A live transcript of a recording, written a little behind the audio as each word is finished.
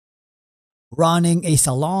Running a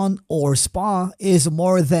salon or spa is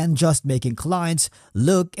more than just making clients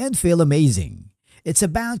look and feel amazing. It's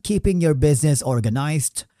about keeping your business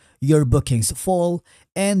organized, your bookings full,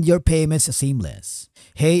 and your payments seamless.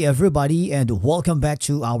 Hey everybody, and welcome back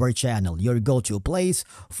to our channel, your go-to place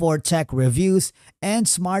for tech reviews and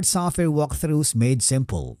smart software walkthroughs made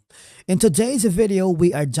simple. In today's video,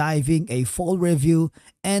 we are diving a full review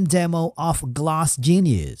and demo of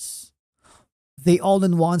GlossGenius, the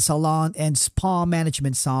all-in-one salon and spa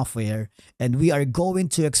management software, and we are going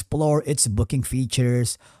to explore its booking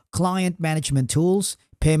features, client management tools,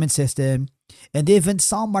 payment system, and even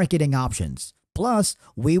some marketing options. Plus,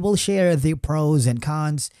 we will share the pros and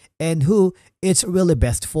cons and who it's really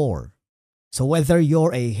best for. So whether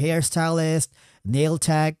you're a hairstylist, nail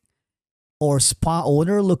tech, or spa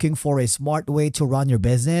owner looking for a smart way to run your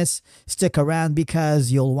business, stick around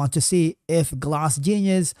because you'll want to see if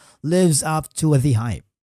GlossGenius lives up to the hype.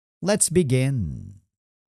 Let's begin.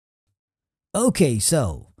 Okay,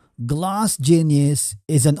 so GlossGenius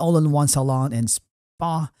is an all-in-one salon and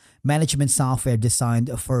spa management software designed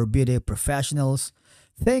for beauty professionals.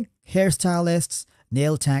 Think hairstylists,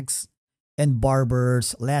 nail techs, and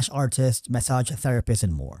barbers, lash artists, massage therapists,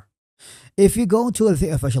 and more. If you go to the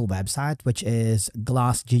official website, which is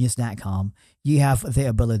glossgenius.com, you have the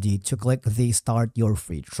ability to click the Start Your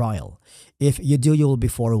Free Trial. If you do, you will be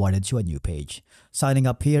forwarded to a new page. Signing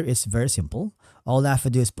up here is very simple. All I have to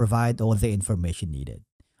do is provide all the information needed.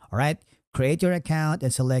 Alright, create your account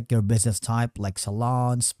and select your business type like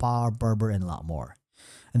salon, spa, barber, and a lot more.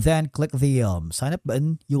 And then click the sign up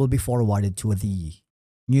button. You will be forwarded to the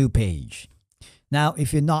new page. Now,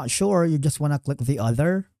 if you're not sure, you just want to click the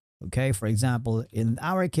other. Okay, for example, in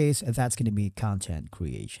our case, that's going to be content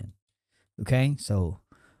creation. Okay, so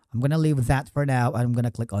I'm going to leave that for now. I'm going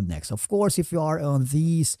to click on next. Of course, if you are on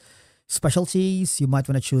these specialties, you might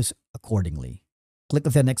want to choose accordingly. Click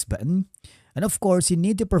the next button. And of course, you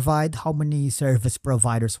need to provide how many service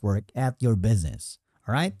providers work at your business.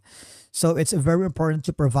 All right, so it's very important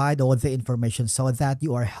to provide all the information so that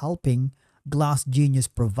you are helping GlossGenius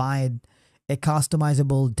provide a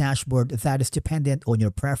customizable dashboard that is dependent on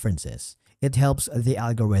your preferences. It helps the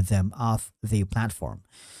algorithm of the platform.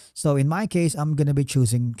 So in my case, I'm going to be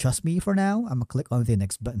choosing just me for now. I'm going to click on the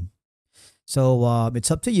next button. So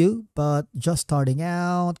it's up to you, but just starting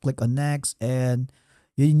out, click on next, and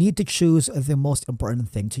you need to choose the most important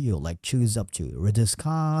thing to you, like choose up to reduce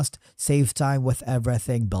cost, save time with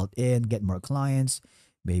everything built in, get more clients.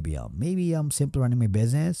 Maybe I'm simply running my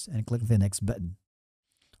business, and click the next button.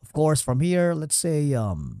 Of course, from here, let's say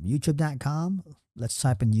youtube.com. Let's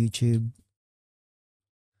type in YouTube.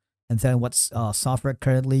 And then what software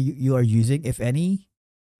currently you are using, if any.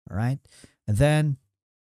 All right. And then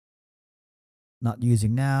not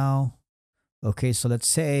using now. Okay, so let's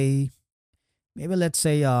say, maybe let's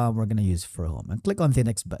say we're going to use for home. And click on the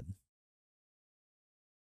next button.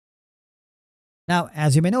 Now,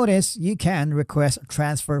 as you may notice, you can request a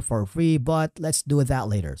transfer for free, but let's do that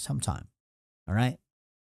later sometime. All right.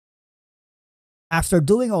 After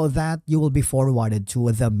doing all that, you will be forwarded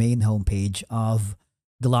to the main homepage of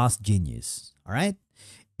GlossGenius. All right,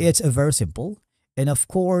 it's very simple, and of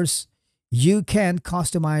course, you can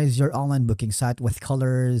customize your online booking site with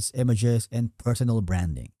colors, images, and personal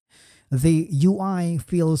branding. The UI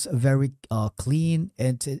feels very clean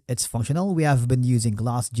and it's functional. We have been using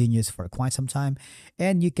GlossGenius for quite some time,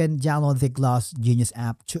 and you can download the GlossGenius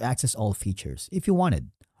app to access all features if you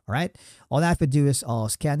wanted. All right, all I have to do is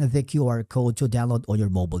scan the QR code to download on your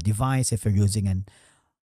mobile device. If you're using an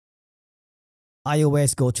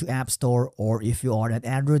iOS, go to App Store, or if you are an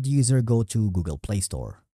Android user, go to Google Play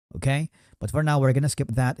Store. Okay, but for now, we're going to skip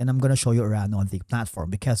that, and I'm going to show you around on the platform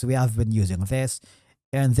because we have been using this,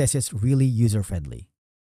 and this is really user-friendly.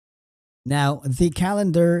 Now, the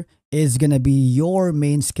calendar is going to be your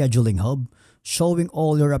main scheduling hub, showing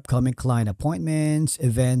all your upcoming client appointments,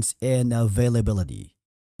 events, and availability.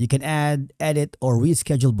 You can add, edit, or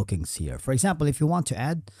reschedule bookings here. For example, if you want to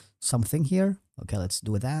add something here, okay, let's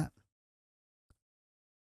do that.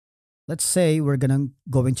 Let's say we're going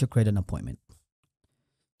to create an appointment.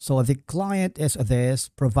 So the client is this,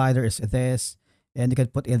 provider is this, and you can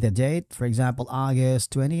put in the date, for example,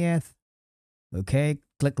 August 20th. Okay,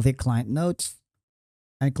 click the client notes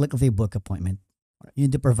and click the book appointment. You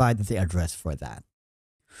need to provide the address for that.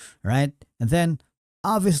 All right, and then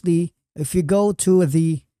obviously, if you go to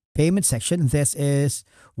the payment section, this is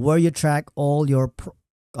where you track all your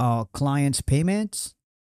clients' payments.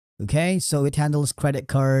 Okay, so it handles credit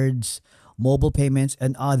cards, mobile payments,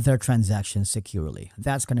 and other transactions securely.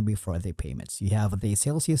 That's going to be for the payments. You have the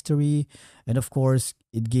sales history, and of course,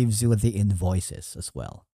 it gives you the invoices as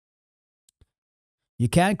well. You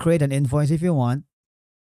can create an invoice if you want.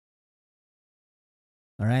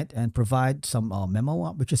 All right. And provide some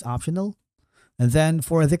memo, which is optional. And then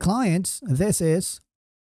for the clients, this is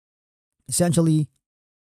essentially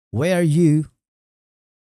where you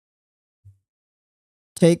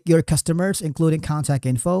take your customers, including contact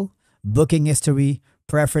info, booking history,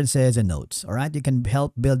 preferences, and notes. All right. You can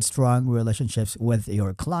help build strong relationships with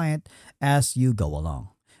your client as you go along.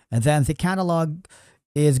 And then the catalog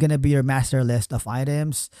is going to be your master list of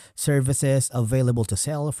items, services available to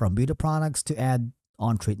sell, from beauty products to add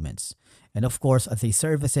on treatments. And of course, the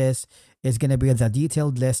services is going to be the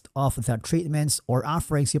detailed list of the treatments or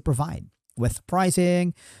offerings you provide with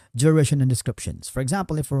pricing, duration, and descriptions. For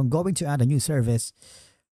example, if we're going to add a new service,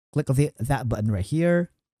 click that button right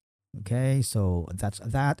here. Okay, so that's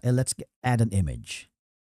that. And let's add an image.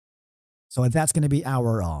 So that's going to be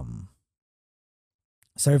our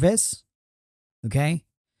service. Okay.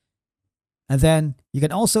 And then you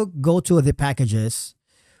can also go to the packages,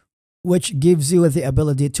 which gives you the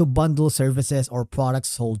ability to bundle services or products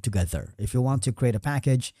sold together. If you want to create a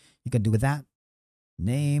package, you can do that.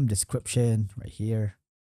 Name, description right here,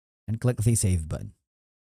 and click the save button.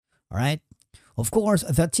 All right. Of course,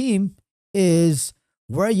 the team is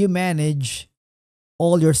where you manage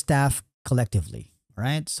all your staff collectively. All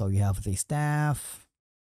right. So you have the staff.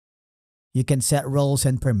 You can set roles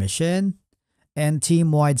and permission and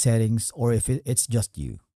team-wide settings, or if it's just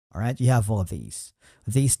you. All right. You have all of these.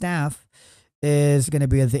 The staff is going to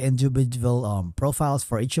be the individual profiles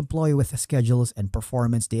for each employee with schedules and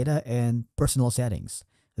performance data and personal settings.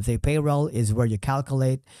 The payroll is where you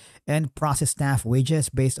calculate and process staff wages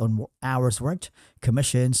based on hours worked,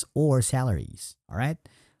 commissions, or salaries. All right.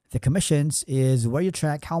 The commissions is where you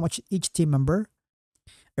track how much each team member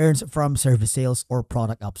earns from service sales or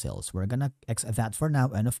product upsells. We're going to exit that for now.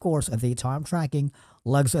 And of course, the time tracking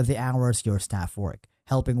logs the hours your staff work,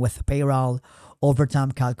 helping with payroll,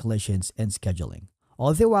 overtime calculations, and scheduling.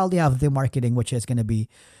 All the while, you have the marketing, which is going to be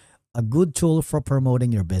a good tool for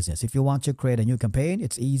promoting your business. If you want to create a new campaign,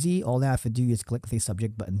 it's easy. All you have to do is click the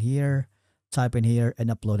subject button here, type in here, and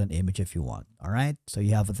upload an image if you want. All right. So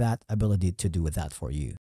you have that ability to do that for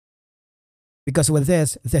you. Because with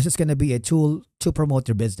this is going to be a tool to promote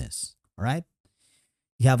your business. All right.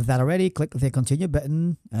 You have that already. Click the continue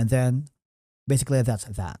button. And then basically that's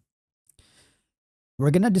that.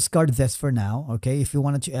 We're going to discard this for now. Okay. If you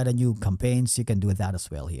wanted to add a new campaigns, you can do that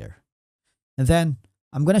as well here. And then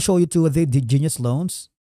I'm going to show you two of the Genius loans.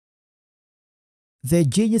 The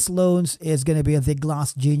Genius loans is going to be the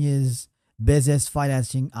GlossGenius business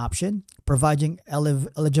financing option, providing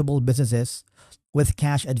eligible businesses with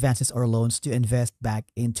cash advances or loans to invest back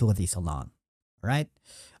into the salon, right?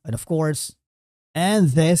 And of course, and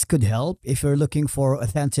this could help if you're looking for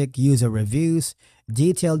authentic user reviews,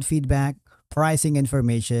 detailed feedback, pricing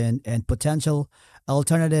information, and potential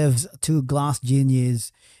alternatives to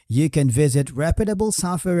GlossGenius. You can visit reputable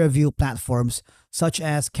software review platforms such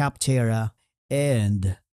as Capterra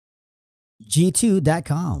and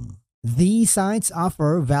G2.com. These sites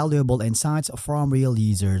offer valuable insights from real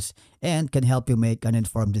users and can help you make an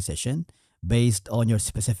informed decision based on your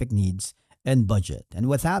specific needs and budget. And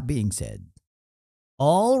with that being said,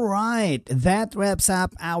 all right, that wraps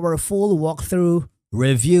up our full walkthrough,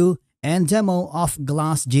 review, and demo of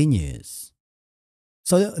GlossGenius.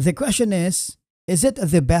 So the question is it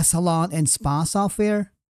the best salon and spa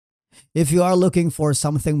software? If you are looking for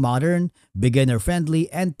something modern, beginner-friendly,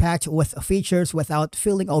 and packed with features without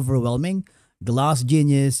feeling overwhelming,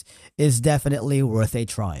 GlossGenius is definitely worth a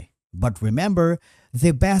try. But remember,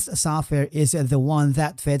 the best software is the one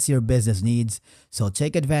that fits your business needs, so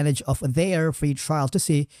take advantage of their free trial to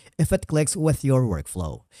see if it clicks with your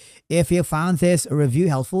workflow. If you found this review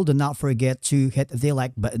helpful, do not forget to hit the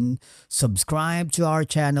like button, subscribe to our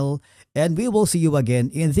channel, and we will see you again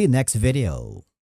in the next video.